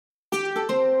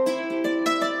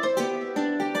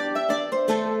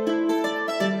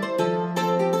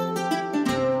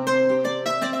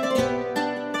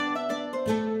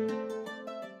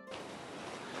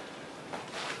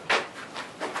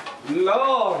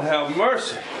Lord have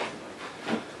mercy.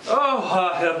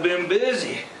 Oh, I have been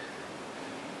busy.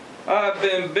 I've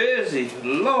been busy.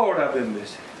 Lord, I've been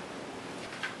busy.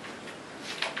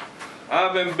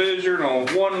 I've been busier than a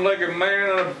one-legged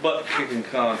man in a butt-kicking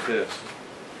contest.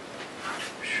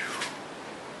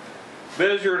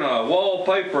 Busier than a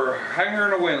wallpaper hanger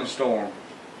in a windstorm.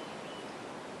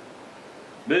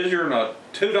 Busier than a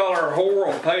 $2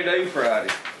 whore on payday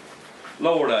Friday.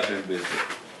 Lord, I've been busy.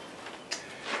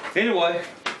 Anyway,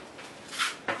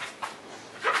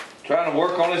 trying to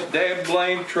work on this damn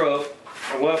blame truck.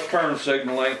 The left turn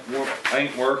signal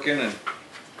ain't working, and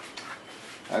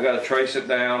I got to trace it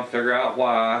down, figure out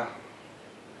why.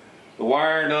 The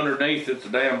wiring underneath it's a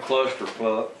damn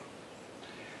clusterfuck.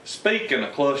 Speaking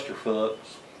of clusterfucks,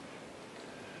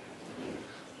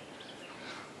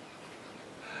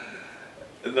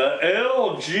 the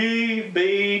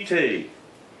LGBT.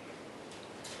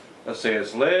 Let's say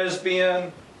it's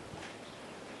lesbian,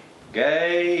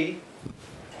 gay,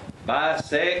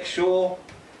 bisexual,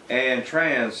 and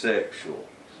transsexual.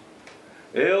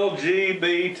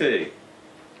 LGBT.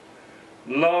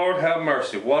 Lord have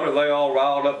mercy. What are they all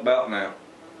riled up about now?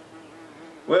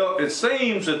 Well, it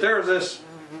seems that there's this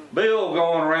bill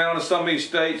going around in some of these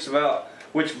states about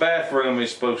which bathroom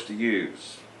he's supposed to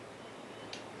use.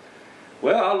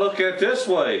 Well, I look at it this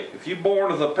way. If you're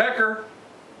born with a pecker,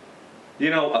 you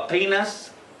know, a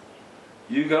penis,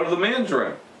 you go to the men's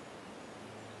room.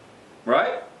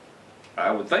 Right?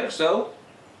 I would think so.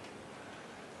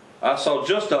 I saw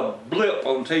just a blip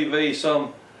on TV,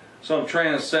 some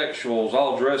transsexuals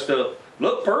all dressed up.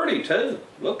 Look pretty too.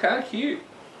 Look kind of cute.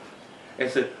 And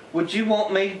said, would you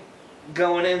want me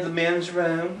going in the men's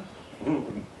room?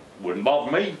 Wouldn't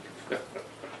bother me.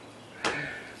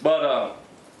 But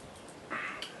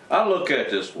I look at it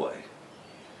this way.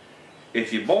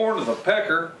 If you're born with a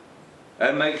pecker,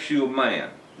 that makes you a man.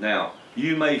 Now,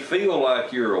 you may feel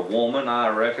like you're a woman, I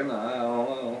reckon. I don't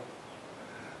know.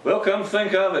 Well, come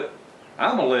think of it,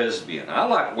 I'm a lesbian. I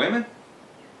like women.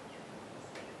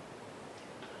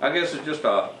 I guess it's just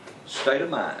a state of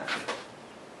mind.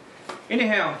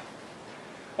 Anyhow,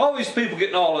 all these people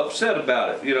getting all upset about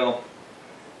it, you know.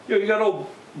 You got old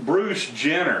Bruce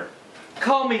Jenner.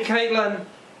 Call me Caitlin.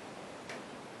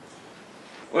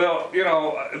 Well, you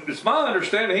know, it's my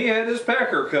understanding he had his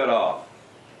pecker cut off.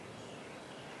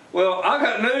 Well, I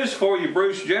got news for you,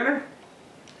 Bruce Jenner.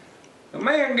 A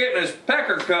man getting his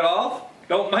pecker cut off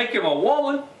don't make him a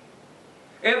woman.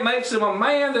 It makes him a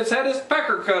man that's had his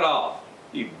pecker cut off.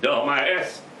 You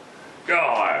dumbass.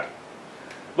 God.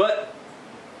 But,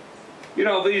 you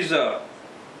know, these, I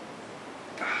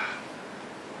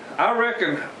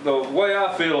reckon the way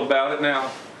I feel about it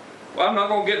now, well, I'm not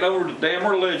going to get over the damn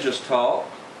religious talk.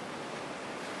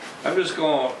 I'm just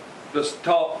going to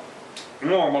talk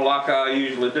normal like I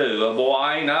usually do. Boy,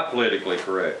 I ain't not politically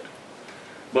correct.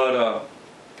 But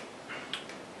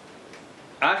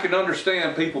I can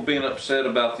understand people being upset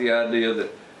about the idea that,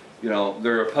 you know,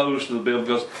 they're opposed to the bill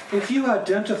because if you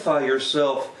identify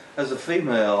yourself as a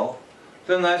female,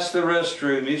 then that's the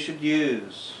restroom you should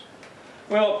use.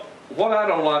 Well, what I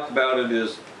don't like about it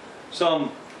is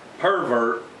some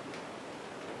pervert,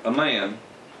 a man,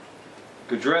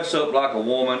 could dress up like a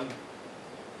woman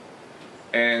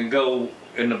and go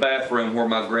in the bathroom where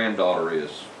my granddaughter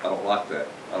is. I don't like that.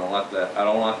 I don't like that. I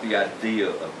don't like the idea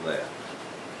of that.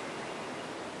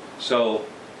 So,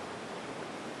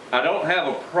 I don't have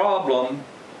a problem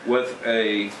with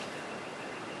a,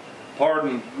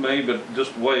 pardon me, but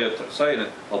just a way of saying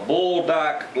it, a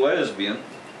bull-dyke lesbian.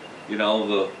 You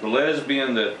know, the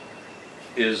lesbian that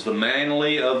is the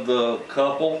manly of the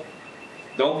couple.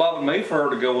 Don't bother me for her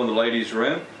to go in the ladies'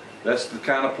 room. That's the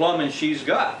kind of plumbing she's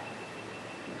got.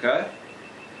 Okay?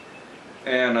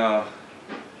 And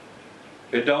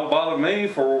it don't bother me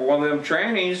for one of them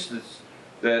trannies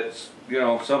that's you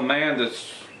know, some man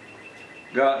that's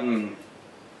gotten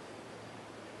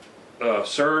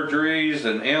surgeries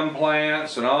and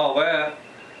implants and all that.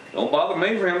 Don't bother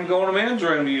me for him going to the men's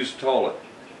room to use the toilet.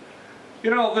 You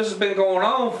know, this has been going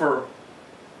on for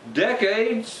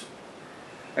decades.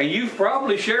 And you've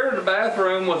probably shared a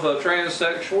bathroom with a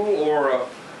transsexual or a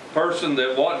person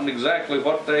that wasn't exactly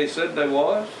what they said they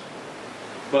was.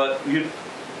 But you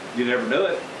never knew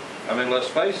it. I mean, let's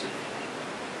face it.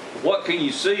 What can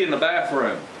you see in the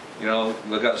bathroom? You know,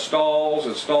 they've got stalls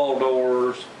and stall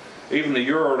doors, even the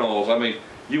urinals. I mean,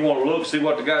 you want to look, see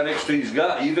what the guy next to you's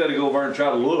got, you got to go over and try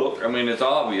to look. I mean, it's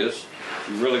obvious.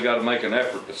 You really got to make an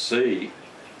effort to see.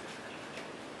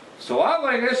 So I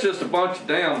think it's just a bunch of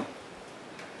damn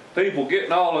people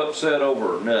getting all upset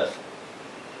over nothing.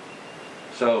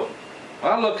 So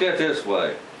I look at it this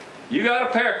way. You got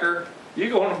a pecker, you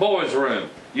go in the boys' room.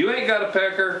 You ain't got a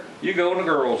pecker, you go in the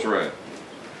girls' room.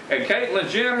 And Caitlyn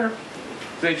Jenner,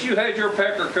 since you had your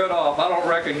pecker cut off, I don't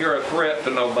reckon you're a threat to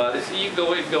nobody, so you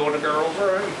go ahead and go in the girls'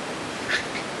 room.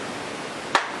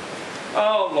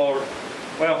 Oh, Lord.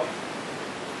 Well,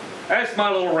 that's my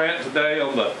little rant today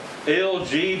on the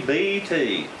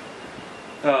LGBT.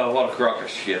 Oh, what a crock of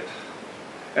shit.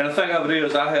 And the thing of it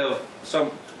is, I have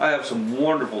some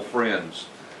wonderful friends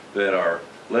that are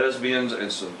lesbians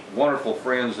and some wonderful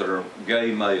friends that are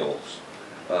gay males.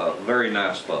 Very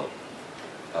nice folk.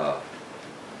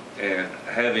 And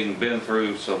having been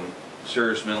through some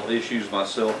serious mental issues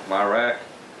myself from Iraq,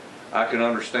 I can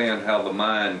understand how the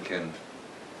mind can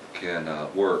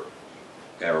work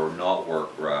or not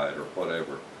work right or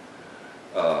whatever.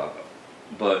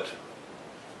 But,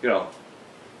 you know,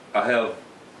 I have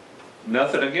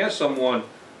nothing against someone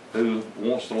who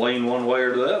wants to lean one way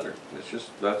or the other. It's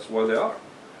just, that's where they are.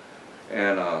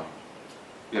 And,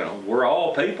 you know, we're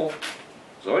all people.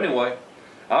 So anyway,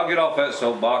 I'll get off that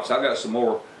soapbox. I got some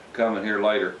more coming here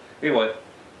later. Anyway,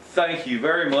 thank you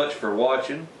very much for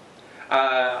watching.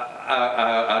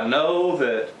 I know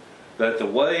that the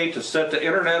way to set the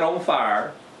internet on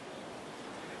fire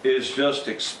is just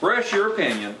express your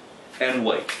opinion and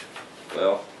wait.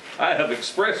 Well, I have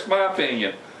expressed my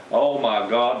opinion. Oh my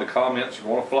God, the comments are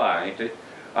going to fly, ain't they?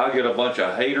 I'll get a bunch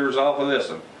of haters off of this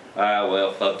one.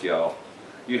 Well, fuck y'all.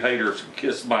 You haters can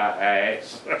kiss my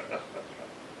ass.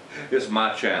 It's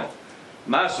my channel.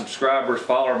 My subscribers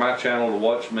follow my channel to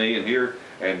watch me and hear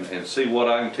and see what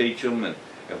I can teach them and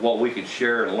what we can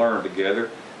share and learn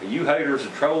together. And you haters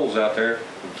and trolls out there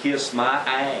can kiss my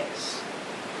ass.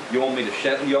 You want me to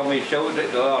show it?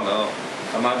 Oh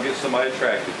no, I might get somebody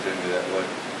attracted to me that way.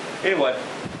 Anyway,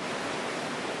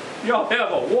 y'all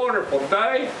have a wonderful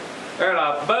day and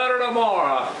a better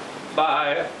tomorrow.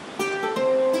 Bye.